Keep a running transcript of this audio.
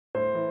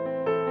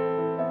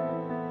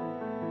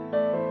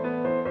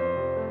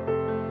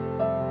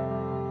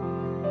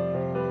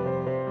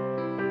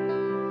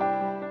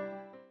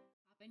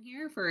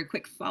for a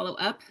quick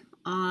follow-up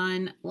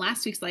on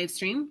last week's live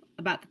stream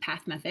about the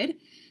PATH method.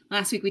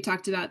 Last week we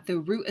talked about the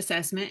root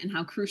assessment and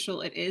how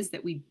crucial it is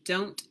that we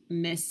don't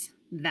miss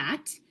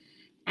that.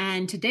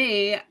 And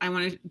today I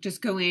want to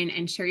just go in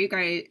and share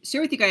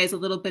with you guys a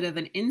little bit of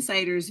an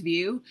insider's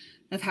view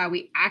of how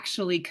we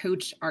actually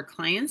coach our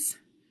clients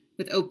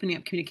with opening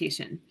up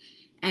communication.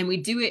 And we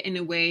do it in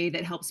a way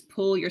that helps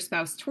pull your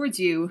spouse towards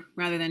you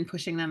rather than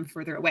pushing them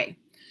further away.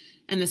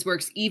 And this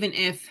works even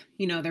if,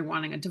 they're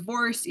wanting a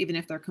divorce, even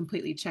if they're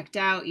completely checked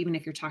out, even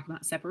if you're talking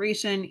about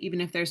separation,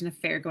 even if there's an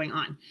affair going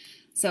on.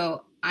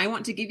 So I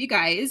want to give you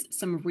guys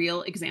some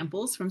real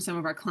examples from some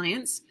of our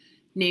clients.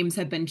 Names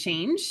have been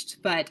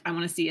changed, but I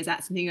want to see, is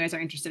that something you guys are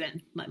interested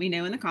in? Let me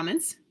know in the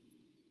comments.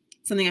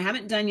 Something I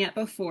haven't done yet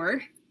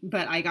before,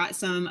 but I got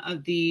some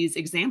of these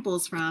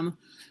examples from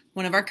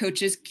one of our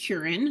coaches,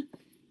 Kieran,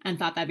 and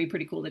thought that'd be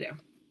pretty cool to do.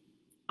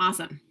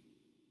 Awesome.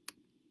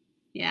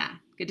 Yeah,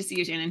 good to see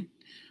you, Shannon.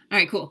 All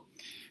right, cool.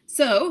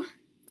 So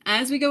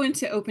as we go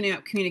into opening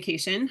up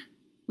communication,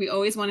 we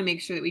always want to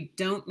make sure that we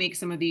don't make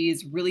some of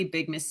these really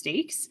big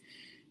mistakes,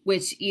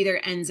 which either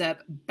ends up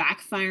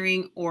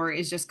backfiring or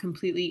is just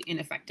completely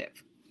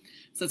ineffective.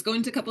 So let's go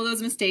into a couple of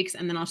those mistakes,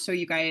 and then I'll show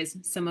you guys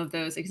some of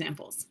those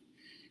examples.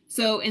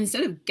 So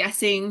instead of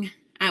guessing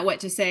at what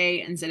to say,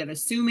 instead of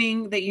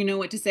assuming that you know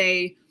what to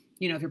say,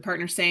 if your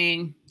partner's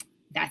saying,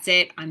 that's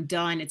it, I'm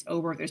done, it's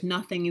over, there's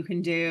nothing you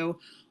can do,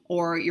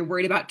 or you're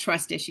worried about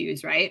trust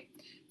issues, right?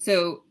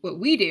 So what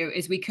we do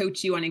is we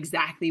coach you on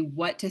exactly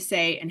what to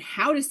say and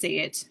how to say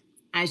it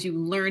as you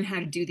learn how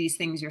to do these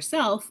things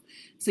yourself,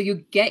 so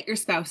you get your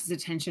spouse's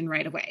attention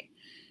right away.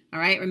 All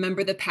right,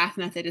 remember the PATH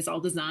method is all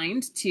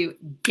designed to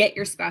get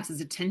your spouse's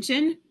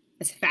attention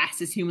as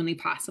fast as humanly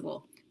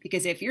possible.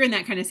 Because if you're in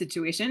that kind of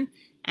situation,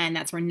 and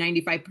that's where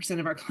 95%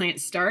 of our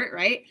clients start,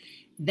 right,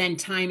 then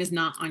time is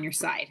not on your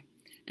side.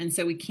 And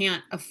so we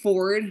can't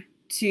afford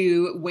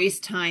to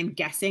waste time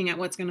guessing at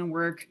what's going to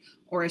work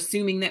or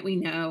assuming that we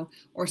know,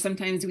 or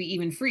sometimes we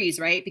even freeze,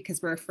 right?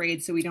 Because we're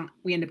afraid, so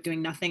we end up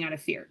doing nothing out of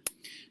fear.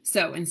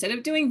 So instead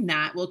of doing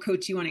that, we'll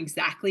coach you on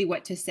exactly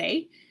what to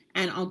say,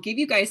 and I'll give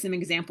you guys some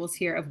examples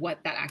here of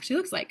what that actually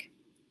looks like.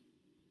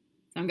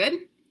 Sound good?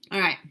 All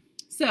right,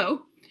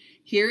 so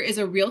here is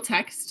a real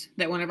text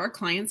that one of our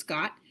clients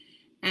got,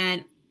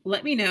 and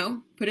let me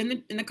know, put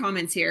in the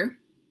comments here,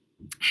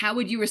 how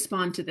would you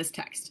respond to this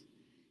text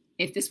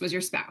if this was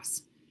your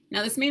spouse?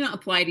 Now, this may not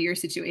apply to your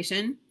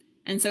situation,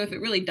 and so if it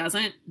really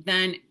doesn't,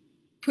 then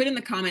put in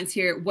the comments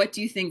here, what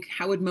do you think,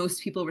 how would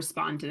most people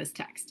respond to this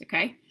text,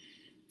 okay?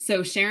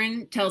 So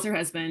Sharon tells her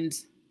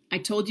husband, I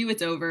told you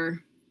it's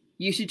over.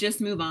 You should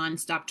just move on.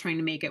 Stop trying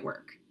to make it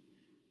work.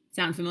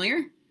 Sound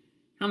familiar?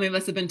 How many of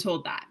us have been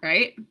told that,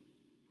 right?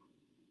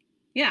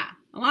 Yeah,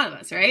 a lot of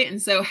us, right? And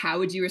so how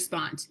would you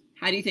respond?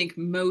 How do you think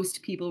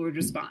most people would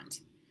respond?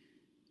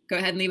 Go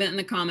ahead and leave it in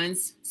the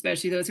comments,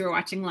 especially those who are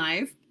watching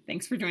live.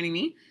 Thanks for joining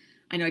me.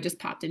 I know I just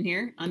popped in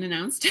here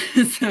unannounced.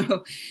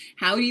 So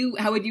how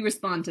would you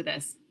respond to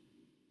this?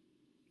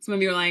 Some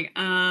of you are like,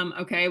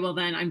 okay, well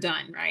then I'm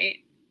done, right?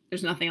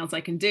 There's nothing else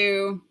I can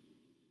do.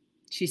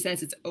 She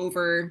says it's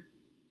over.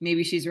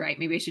 Maybe she's right.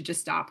 Maybe I should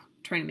just stop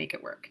trying to make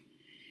it work.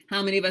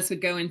 How many of us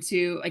would go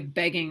into like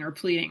begging or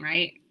pleading,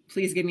 right?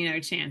 Please give me another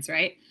chance,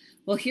 right?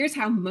 Well, here's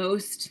how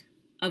most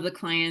of the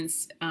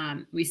clients,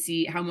 we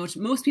see how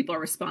most people are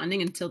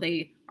responding until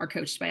they are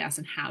coached by us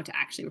on how to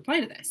actually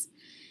reply to this.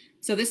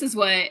 So this is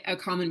what a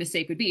common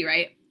mistake would be,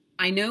 right?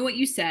 I know what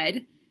you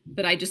said,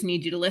 but I just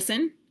need you to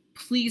listen.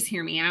 Please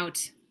hear me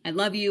out. I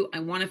love you.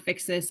 I want to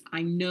fix this.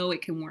 I know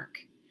it can work.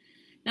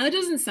 Now, that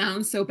doesn't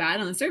sound so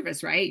bad on the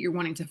surface, right? You're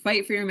wanting to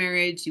fight for your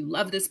marriage. You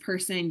love this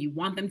person. You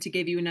want them to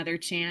give you another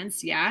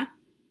chance. Yeah.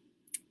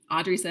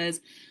 Audrey says,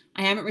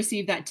 I haven't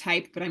received that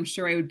type, but I'm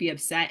sure I would be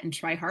upset and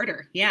try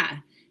harder. Yeah.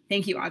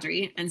 Thank you,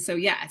 Audrey. And so,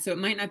 yeah, so it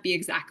might not be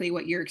exactly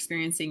what you're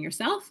experiencing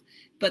yourself,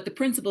 but the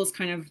principles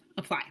kind of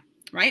apply,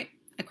 right?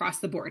 Across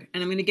the board.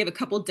 And I'm going to give a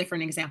couple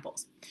different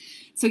examples.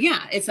 So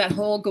yeah, it's that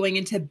whole going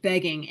into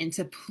begging,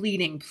 into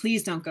pleading,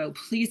 please don't go,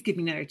 please give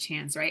me another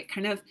chance, right?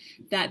 Kind of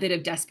that bit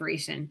of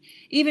desperation,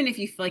 even if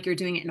you feel like you're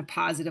doing it in a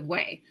positive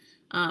way.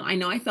 I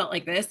know I felt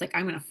like this, like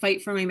I'm going to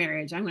fight for my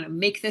marriage. I'm going to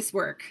make this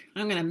work.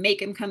 I'm going to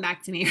make him come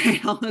back to me,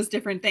 right? All those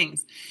different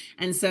things.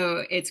 And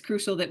so it's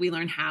crucial that we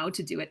learn how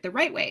to do it the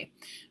right way.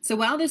 So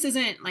while this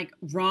isn't like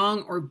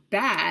wrong or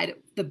bad,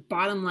 the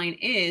bottom line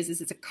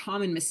is it's a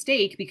common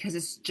mistake because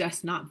it's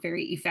just not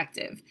very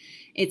effective.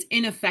 It's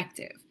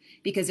ineffective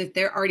because if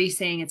they're already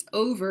saying it's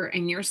over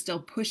and you're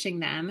still pushing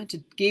them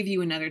to give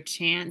you another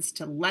chance,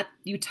 to let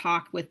you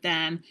talk with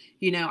them,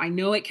 I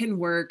know it can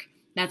work.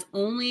 That's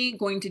only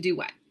going to do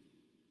what?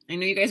 I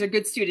know you guys are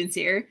good students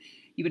here.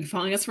 You've been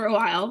following us for a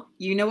while.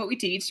 You know what we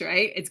teach,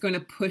 right? It's going to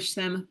push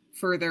them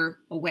further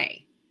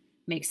away.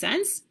 Make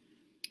sense?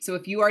 So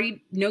if you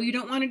already know you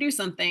don't want to do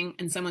something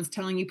and someone's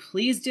telling you,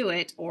 please do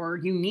it, or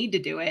you need to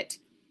do it,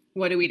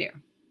 what do?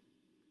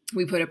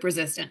 We put up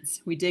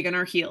resistance. We dig on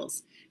our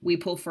heels. We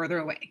pull further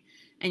away.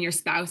 And your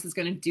spouse is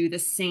going to do the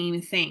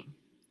same thing.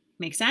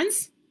 Make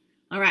sense?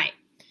 All right.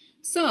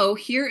 So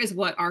here is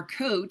what our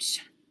coach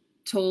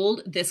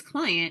told this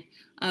client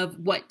of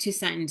what to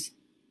send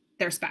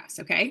their spouse,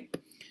 okay?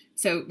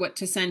 So what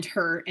to send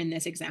her in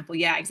this example.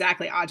 Yeah,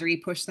 exactly, Audrey,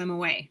 push them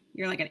away.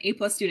 You're like an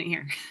A+ student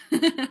here.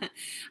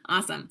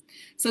 Awesome.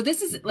 So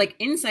this is like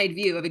inside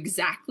view of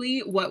exactly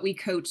what we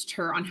coached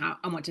her on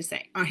what to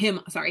say, or him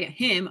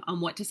on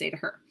what to say to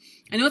her.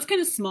 I know it's kind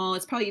of small.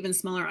 It's probably even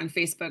smaller on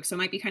Facebook, so it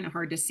might be kind of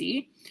hard to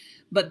see.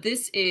 But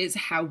this is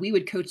how we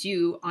would coach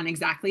you on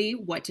exactly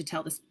what to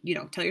tell this,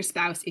 tell your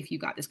spouse if you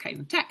got this kind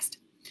of text.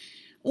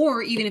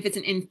 Or even if it's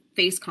an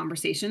in-face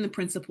conversation, the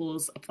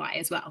principles apply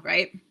as well,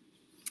 right?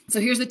 So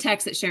here's the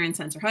text that Sharon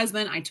sends her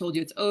husband. I told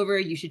you it's over.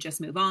 You should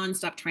just move on.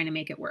 Stop trying to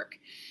make it work.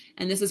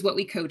 And this is what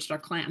we coached our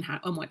client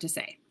on what to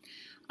say.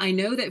 I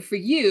know that for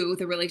you,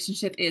 the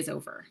relationship is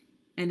over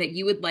and that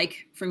you would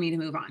like for me to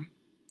move on.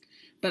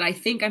 But I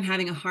think I'm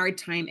having a hard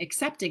time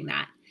accepting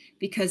that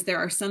because there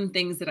are some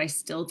things that I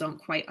still don't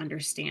quite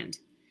understand.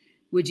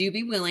 Would you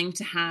be willing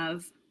to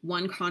have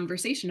one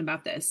conversation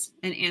about this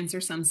and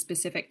answer some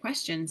specific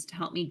questions to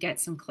help me get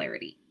some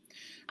clarity?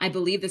 I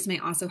believe this may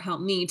also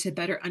help me to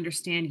better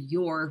understand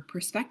your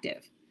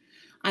perspective.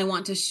 I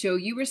want to show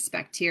you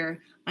respect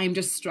here. I'm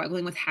just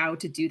struggling with how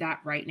to do that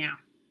right now.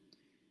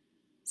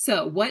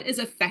 So what is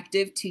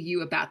effective to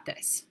you about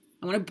this?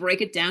 I want to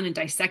break it down and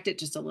dissect it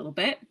just a little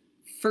bit.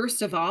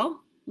 First of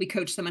all, we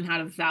coach them on how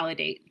to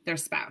validate their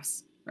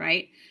spouse,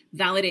 right?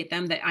 Validate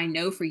them that I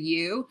know for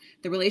you,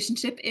 the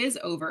relationship is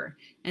over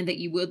and that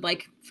you would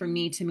like for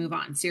me to move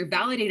on. So you're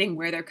validating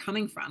where they're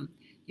coming from.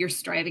 You're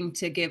striving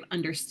to give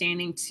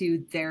understanding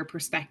to their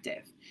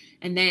perspective.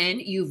 And then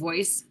you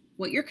voice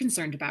what you're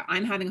concerned about.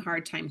 I'm having a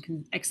hard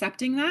time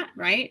accepting that,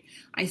 right?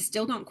 I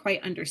still don't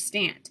quite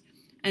understand.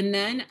 And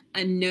then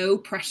a no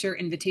pressure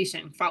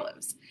invitation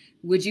follows.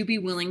 Would you be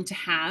willing to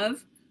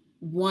have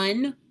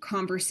one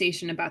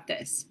conversation about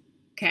this?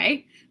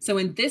 Okay. So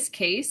in this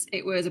case,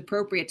 it was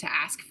appropriate to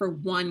ask for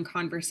one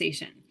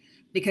conversation,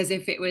 because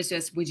if it was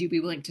just, would you be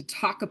willing to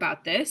talk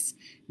about this?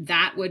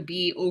 That would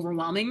be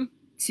overwhelming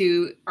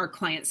to our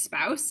client's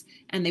spouse,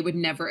 and they would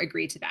never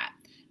agree to that.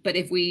 But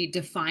if we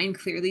define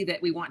clearly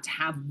that we want to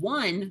have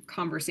one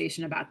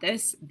conversation about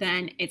this,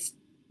 then it's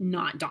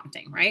not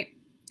daunting, right?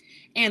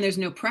 And there's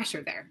no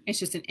pressure there. It's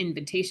just an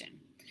invitation.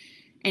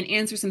 And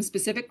answer some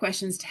specific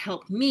questions to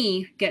help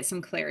me get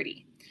some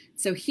clarity.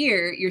 So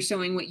here you're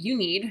showing what you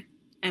need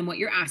and what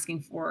you're asking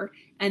for,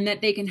 and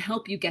that they can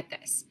help you get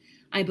this.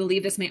 I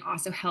believe this may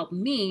also help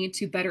me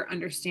to better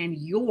understand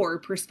your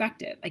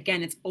perspective.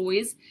 Again, it's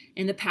always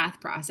in the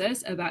path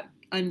process about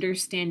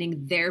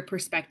understanding their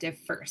perspective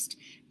first,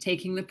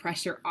 taking the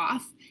pressure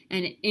off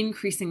and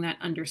increasing that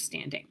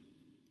understanding.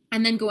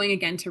 And then going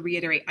again to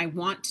reiterate, I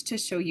want to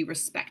show you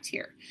respect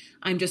here.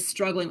 I'm just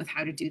struggling with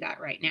how to do that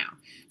right now.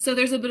 So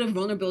there's a bit of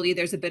vulnerability,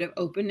 there's a bit of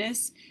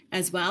openness,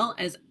 as well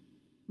as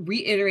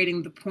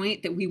reiterating the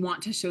point that we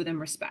want to show them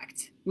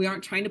respect. We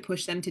aren't trying to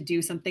push them to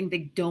do something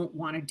they don't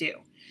want to do.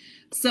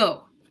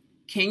 So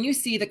can you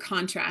see the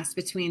contrast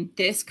between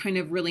this kind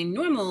of really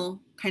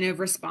normal kind of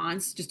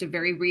response, just a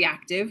very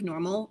reactive,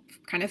 normal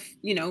kind of,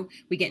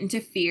 we get into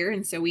fear.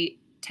 And so we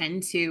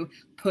tend to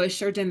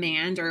push or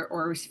demand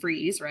or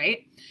freeze,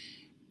 right?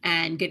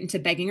 And get into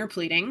begging or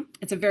pleading.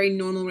 It's a very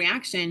normal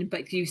reaction,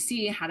 but you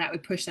see how that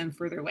would push them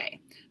further away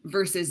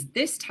versus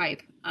this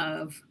type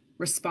of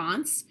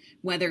response,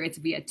 whether it's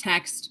via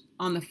text,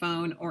 on the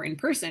phone, or in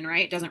person,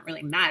 right? It doesn't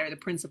really matter. The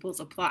principles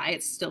apply.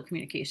 It's still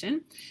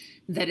communication.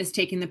 That is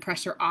taking the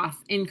pressure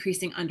off,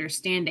 increasing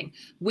understanding.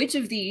 Which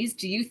of these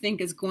do you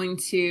think is going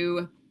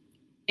to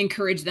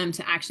encourage them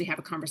to actually have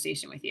a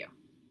conversation with you?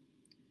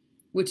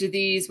 Which of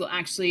these will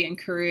actually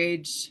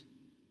encourage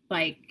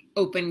like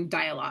open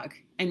dialogue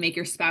and make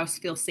your spouse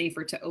feel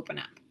safer to open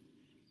up?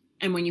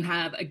 And when you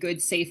have a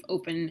good, safe,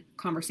 open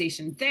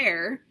conversation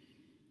there,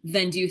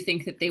 then do you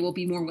think that they will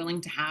be more willing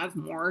to have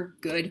more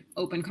good,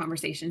 open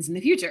conversations in the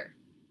future,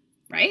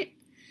 right?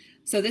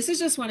 So this is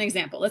just one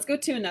example. Let's go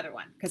to another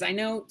one, because I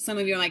know some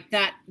of you are like,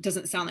 that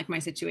doesn't sound like my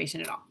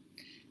situation at all.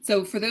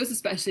 So for those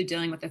especially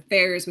dealing with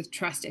affairs with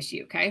trust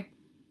issue, okay?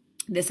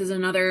 This is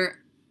another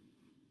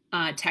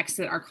text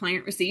that our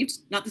client received,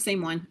 not the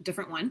same one,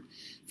 different one,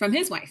 from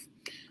his wife.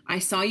 I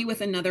saw you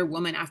with another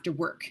woman after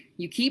work.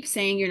 You keep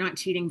saying you're not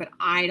cheating, but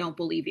I don't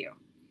believe you.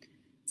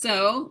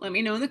 So let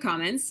me know in the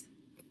comments,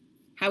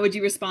 how would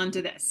you respond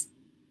to this?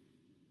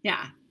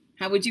 Yeah,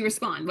 how would you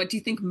respond? What do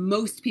you think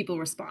most people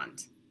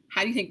respond?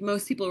 How do you think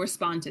most people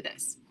respond to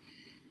this?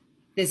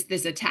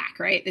 This attack,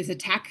 right? This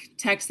attack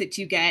text that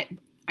you get.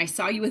 I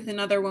saw you with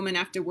another woman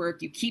after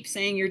work. You keep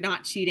saying you're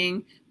not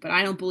cheating, but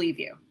I don't believe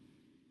you.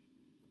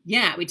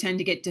 Yeah, we tend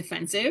to get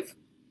defensive,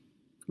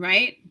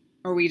 right?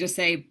 Or we just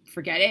say,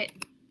 forget it.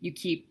 You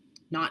keep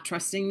not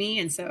trusting me,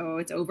 and so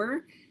it's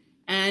over.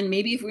 And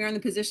maybe if we were in the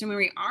position where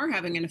we are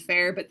having an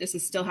affair, but this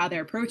is still how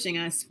they're approaching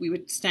us, we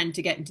would tend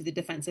to get into the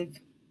defensive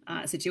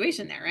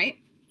situation there, right?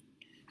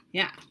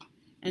 Yeah.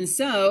 And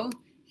so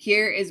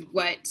here is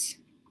what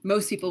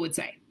most people would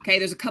say. Okay,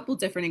 there's a couple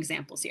different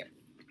examples here.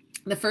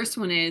 The first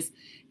one is,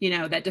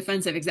 that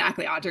defensive,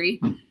 exactly,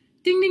 Audrey.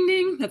 Ding, ding,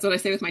 ding. That's what I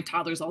say with my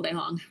toddlers all day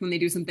long when they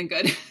do something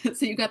good.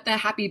 So you got the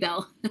happy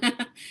bell.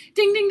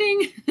 Ding, ding,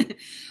 ding.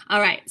 All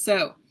right.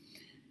 So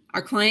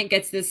our client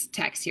gets this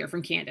text here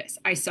from Candace.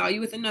 I saw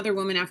you with another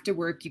woman after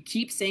work. You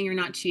keep saying you're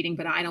not cheating,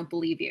 but I don't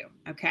believe you.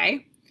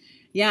 Okay.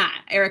 Yeah.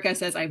 Erica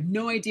says, I have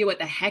no idea what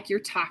the heck you're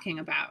talking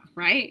about,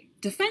 right?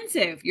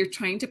 Defensive. You're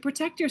trying to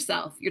protect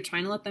yourself. You're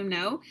trying to let them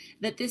know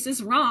that this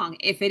is wrong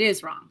if it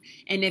is wrong.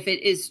 And if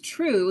it is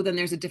true, then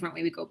there's a different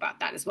way we go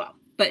about that as well.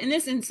 But in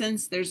this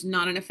instance, there's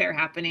not an affair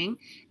happening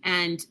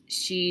and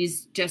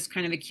she's just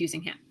kind of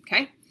accusing him.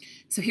 Okay.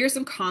 So here's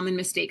some common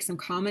mistakes, some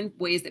common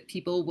ways that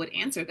people would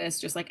answer this,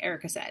 just like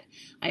Erica said.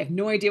 I have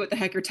no idea what the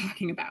heck you're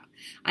talking about.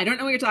 I don't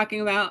know what you're talking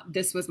about.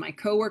 This was my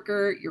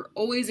coworker. You're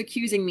always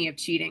accusing me of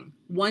cheating.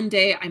 One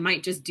day I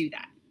might just do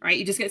that, right?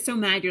 You just get so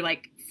mad. You're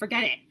like,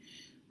 forget it.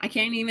 I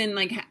can't even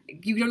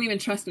you don't even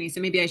trust me. So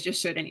maybe I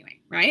just should anyway,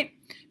 right?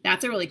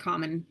 That's a really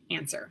common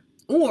answer.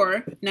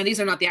 Or, now these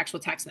are not the actual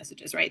text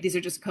messages, right? These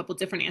are just a couple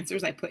different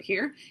answers I put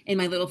here in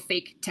my little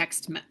fake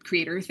text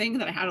creator thing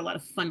that I had a lot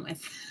of fun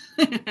with.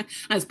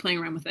 I was playing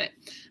around with it.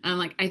 I'm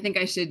like, I think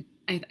I should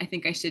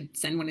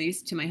send one of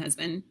these to my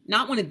husband.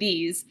 Not one of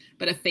these,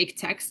 but a fake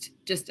text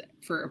just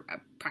for a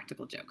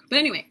practical joke. But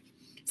anyway,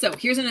 so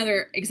here's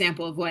another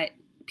example of what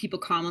people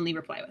commonly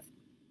reply with.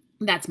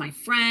 That's my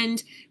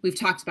friend. We've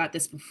talked about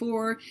this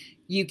before.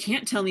 You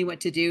can't tell me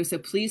what to do, so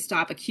please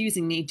stop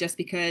accusing me just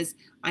because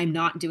I'm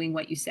not doing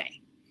what you say.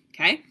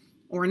 Okay?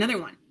 Or another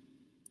one.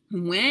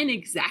 When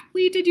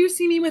exactly did you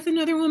see me with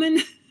another woman?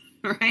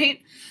 All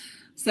right?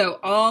 So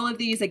all of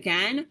these,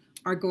 again,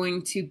 are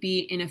going to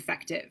be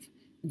ineffective.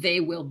 They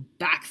will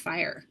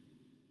backfire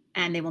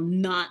and they will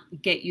not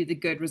get you the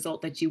good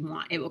result that you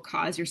want. It will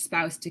cause your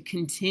spouse to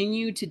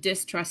continue to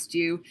distrust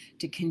you,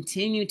 to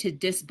continue to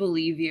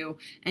disbelieve you,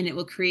 and it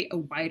will create a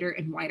wider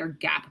and wider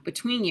gap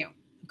between you.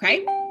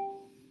 Okay?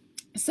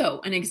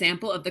 So an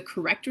example of the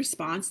correct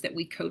response that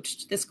we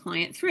coached this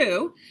client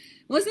through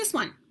was this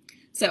one.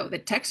 So the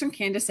text from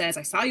Candace says,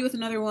 I saw you with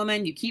another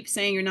woman. You keep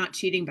saying you're not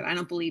cheating, but I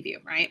don't believe you,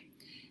 right?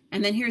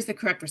 And then here's the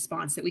correct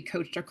response that we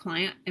coached our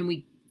client, and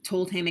we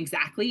told him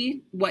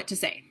exactly what to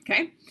say,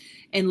 okay?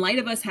 In light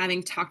of us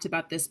having talked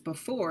about this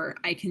before,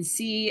 I can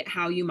see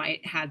how you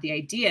might have the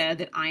idea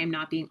that I am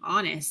not being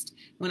honest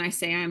when I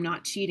say I am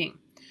not cheating.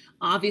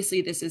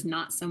 Obviously, this is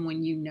not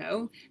someone you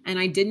know, and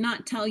I did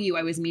not tell you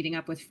I was meeting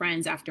up with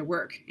friends after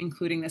work,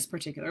 including this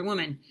particular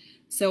woman.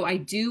 So I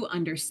do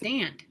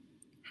understand.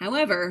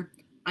 However,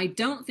 I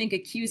don't think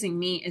accusing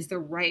me is the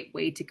right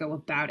way to go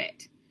about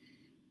it.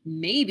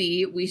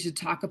 Maybe we should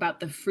talk about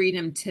the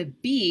freedom to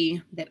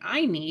be that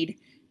I need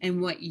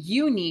and what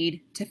you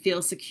need to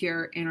feel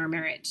secure in our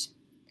marriage.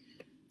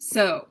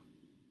 So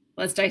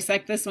let's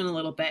dissect this one a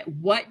little bit.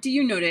 What do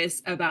you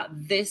notice about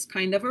this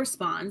kind of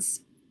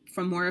response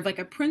from more of like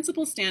a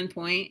principle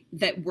standpoint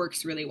that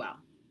works really well?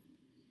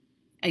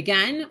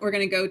 Again, we're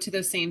going to go to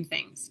those same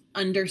things.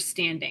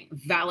 Understanding,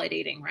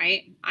 validating,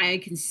 right? I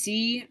can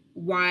see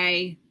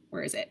why,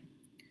 where is it?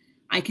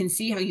 I can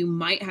see how you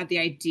might have the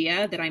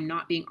idea that I'm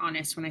not being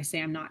honest when I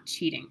say I'm not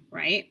cheating,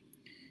 right?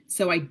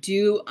 So I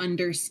do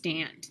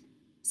understand.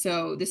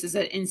 So this is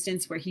an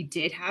instance where he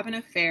did have an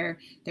affair.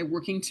 They're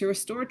working to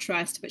restore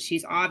trust, but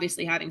she's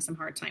obviously having some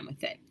hard time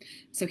with it.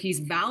 So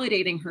he's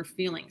validating her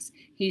feelings.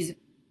 He's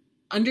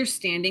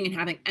understanding and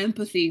having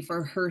empathy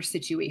for her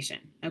situation,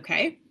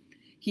 okay?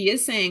 He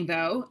is saying,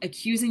 though,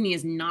 accusing me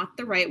is not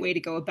the right way to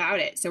go about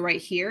it. So right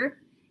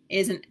here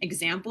is an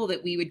example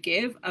that we would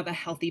give of a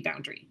healthy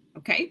boundary,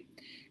 okay?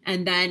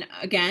 And then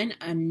again,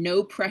 a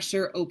no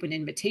pressure open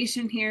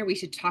invitation here. We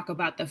should talk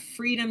about the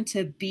freedom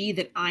to be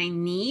that I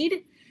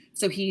need.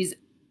 So he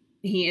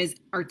is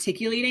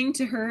articulating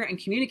to her and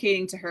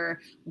communicating to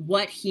her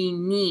what he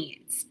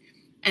needs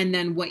and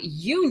then what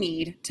you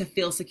need to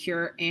feel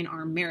secure in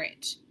our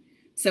marriage.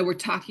 So we're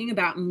talking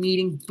about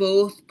meeting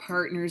both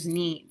partners'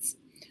 needs.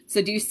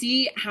 So do you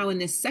see how in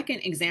this second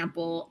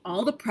example,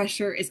 all the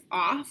pressure is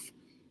off,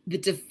 the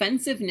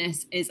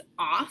defensiveness is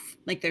off,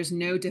 like there's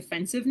no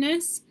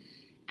defensiveness,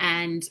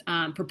 and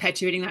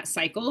perpetuating that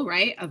cycle,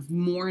 right, of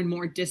more and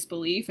more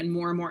disbelief and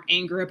more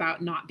anger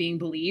about not being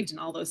believed and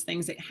all those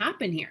things that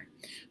happen here.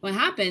 What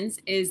happens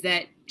is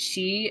that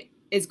she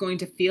is going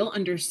to feel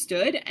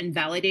understood and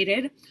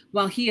validated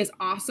while he is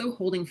also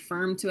holding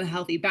firm to a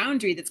healthy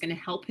boundary that's going to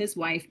help his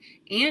wife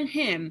and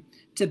him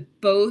to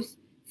both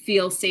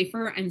feel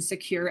safer and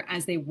secure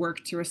as they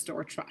work to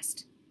restore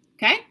trust.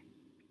 Okay?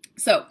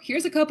 So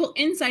here's a couple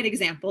insight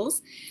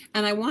examples,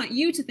 and I want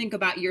you to think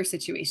about your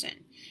situation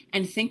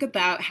and think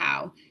about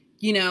how,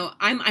 you know,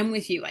 I'm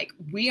with you. Like,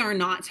 we are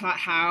not taught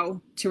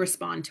how to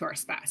respond to our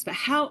spouse, but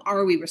how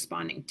are we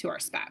responding to our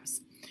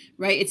spouse,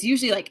 right? It's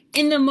usually like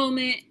in the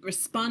moment,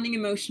 responding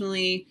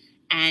emotionally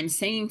and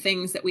saying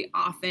things that we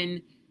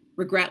often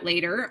regret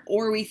later,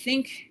 or we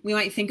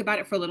might think about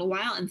it for a little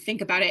while and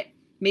think about it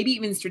maybe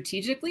even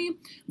strategically,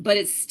 but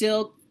it's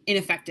still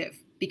ineffective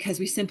because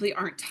we simply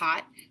aren't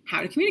taught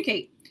how to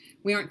communicate.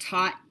 We aren't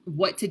taught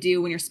what to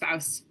do when your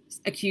spouse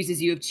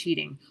accuses you of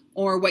cheating,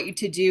 or what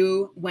to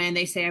do when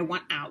they say, I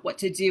want out, what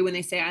to do when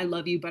they say, I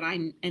love you, but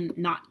I'm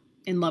not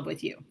in love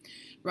with you,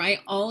 right?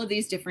 All of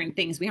these different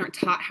things. We aren't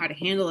taught how to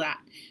handle that,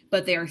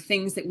 but they are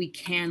things that we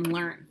can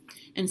learn.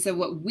 And so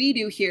what we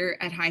do here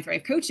at High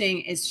Thrive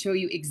Coaching is show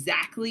you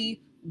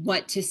exactly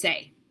what to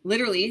say.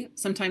 Literally,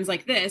 sometimes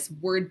like this,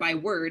 word by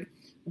word,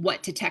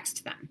 what to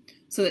text them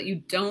so that you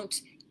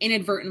don't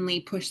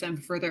inadvertently push them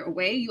further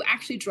away. You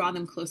actually draw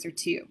them closer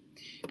to you.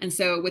 And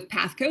so with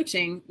Path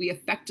Coaching, we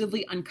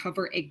effectively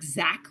uncover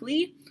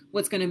exactly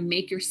what's going to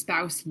make your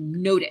spouse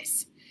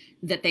notice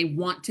that they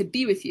want to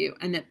be with you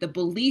and that the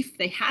belief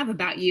they have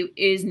about you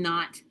is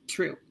not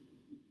true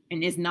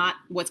and is not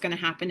what's going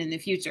to happen in the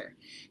future.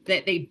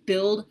 That they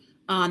build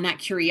on that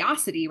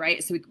curiosity,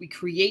 right? So we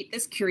create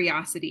this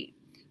curiosity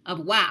of,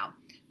 wow.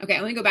 Okay,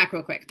 let me go back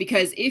real quick,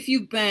 because if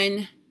you've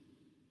been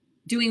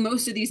doing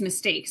most of these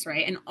mistakes,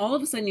 right, and all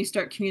of a sudden you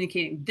start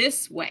communicating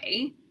this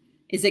way,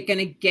 is it going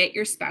to get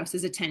your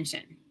spouse's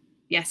attention?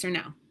 Yes or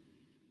no?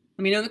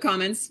 Let me know in the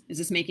comments. Is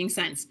this making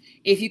sense?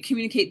 If you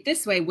communicate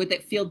this way, would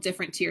that feel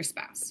different to your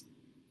spouse?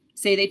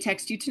 Say they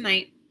text you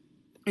tonight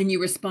and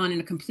you respond in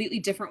a completely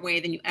different way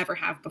than you ever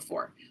have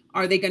before.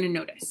 Are they going to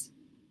notice?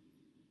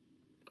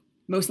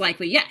 Most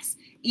likely, yes.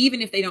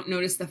 Even if they don't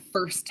notice the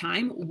first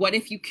time, what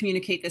if you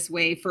communicate this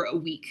way for a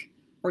week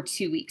or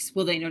 2 weeks?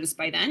 Will they notice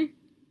by then?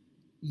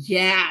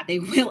 Yeah, they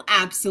will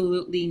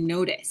absolutely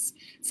notice.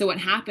 So what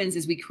happens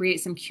is we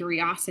create some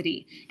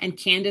curiosity, and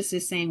Candace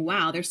is saying,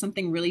 wow, there's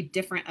something really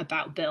different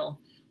about Bill.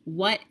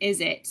 What is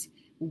it?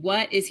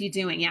 What is he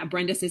doing? Yeah,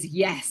 Brenda says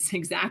yes,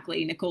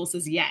 exactly. Nicole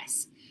says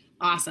yes.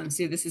 Awesome.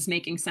 So this is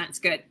making sense.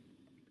 Good.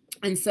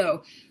 And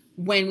so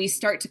when we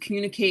start to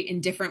communicate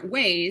in different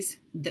ways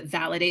that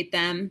validate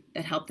them,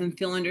 that help them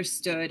feel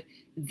understood,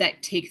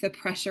 that take the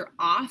pressure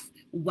off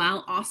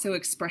while also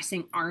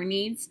expressing our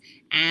needs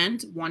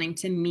and wanting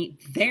to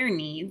meet their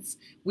needs,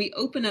 we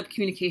open up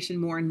communication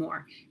more and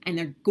more, and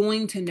they're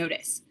going to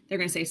notice. They're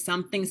going to say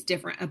something's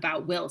different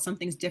about Will,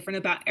 something's different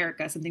about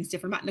Erica, something's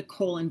different about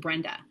Nicole and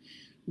Brenda.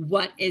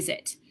 What is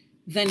it?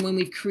 Then when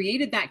we've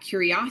created that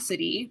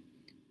curiosity,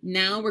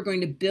 now we're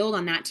going to build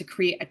on that to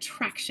create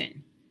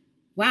attraction.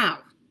 Wow,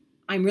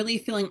 I'm really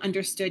feeling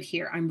understood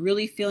here. I'm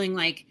really feeling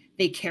like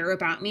they care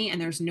about me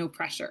and there's no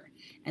pressure.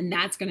 And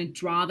that's going to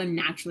draw them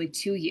naturally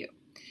to you.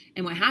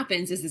 And what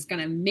happens is it's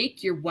going to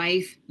make your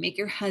wife, make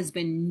your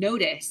husband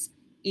notice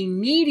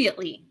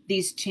immediately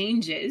these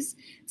changes.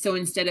 So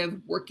instead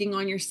of working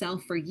on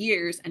yourself for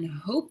years and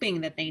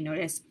hoping that they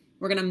notice,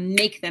 we're going to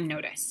make them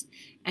notice.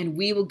 And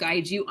we will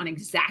guide you on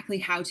exactly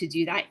how to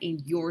do that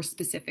in your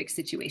specific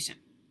situation.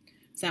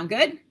 Sound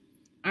good?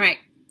 All right,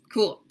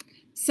 cool.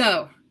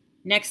 So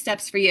next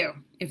steps for you.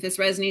 If this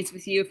resonates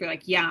with you, if you're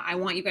like, yeah, I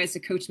want you guys to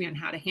coach me on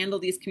how to handle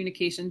these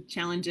communication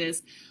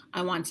challenges.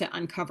 I want to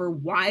uncover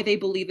why they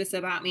believe this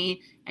about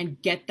me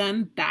and get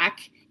them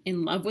back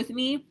in love with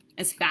me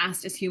as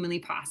fast as humanly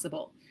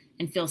possible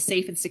and feel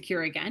safe and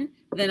secure again.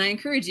 Then I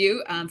encourage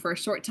you for a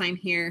short time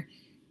here,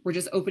 we're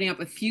just opening up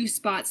a few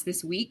spots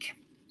this week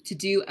to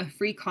do a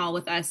free call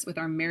with us with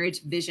our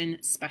marriage vision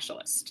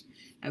specialist.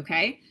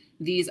 Okay.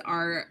 These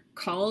are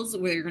calls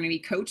where you're going to be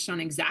coached on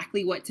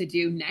exactly what to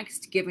do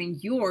next, given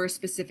your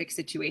specific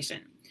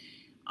situation.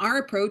 Our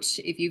approach,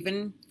 if you've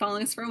been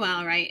following us for a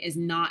while, right, is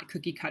not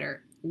cookie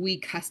cutter. We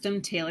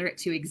custom tailor it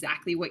to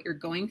exactly what you're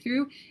going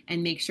through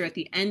and make sure at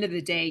the end of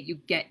the day, you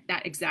get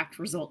that exact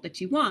result that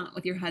you want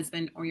with your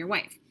husband or your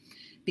wife.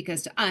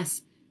 Because to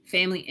us,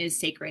 family is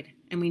sacred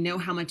and we know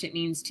how much it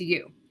means to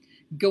you.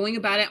 Going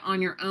about it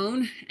on your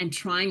own and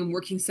trying and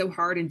working so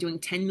hard and doing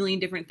 10 million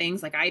different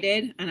things like I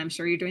did, and I'm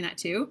sure you're doing that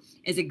too,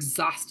 is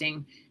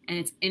exhausting and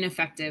it's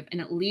ineffective and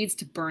it leads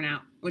to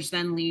burnout, which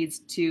then leads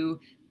to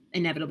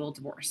inevitable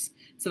divorce.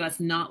 So that's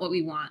not what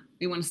we want.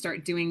 We want to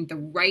start doing the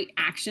right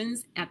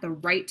actions at the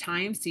right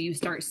time so you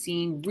start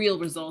seeing real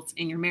results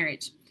in your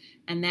marriage.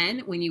 And then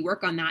when you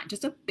work on that,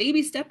 just a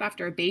baby step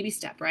after a baby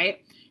step,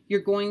 right? You're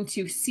going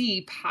to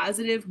see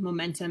positive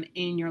momentum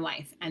in your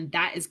life, and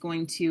that is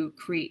going to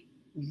create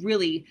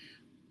really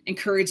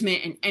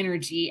encouragement and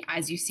energy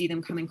as you see them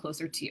coming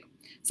closer to you.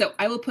 So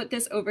I will put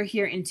this over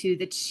here into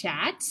the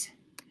chat.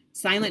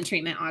 Silent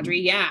treatment, Audrey.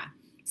 Yeah.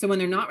 So when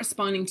they're not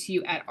responding to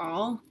you at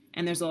all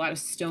and there's a lot of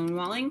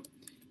stonewalling,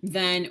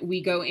 then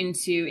we go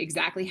into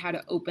exactly how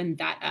to open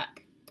that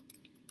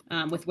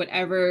up. With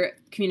whatever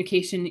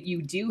communication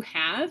you do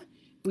have,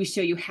 we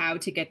show you how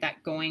to get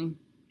that going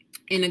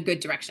in a good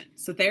direction.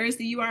 So there is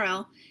the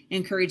URL. I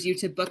encourage you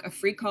to book a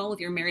free call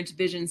with your marriage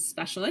vision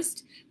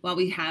specialist while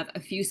we have a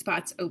few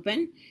spots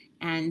open.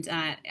 And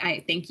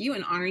I thank you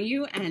and honor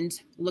you and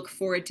look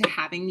forward to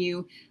having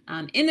you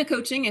in the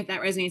coaching if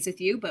that resonates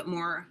with you, but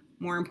more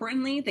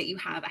importantly, that you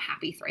have a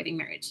happy, thriving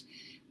marriage.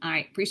 All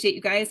right. Appreciate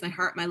you guys. My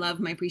heart, my love,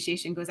 my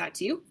appreciation goes out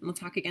to you. And we'll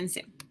talk again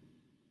soon.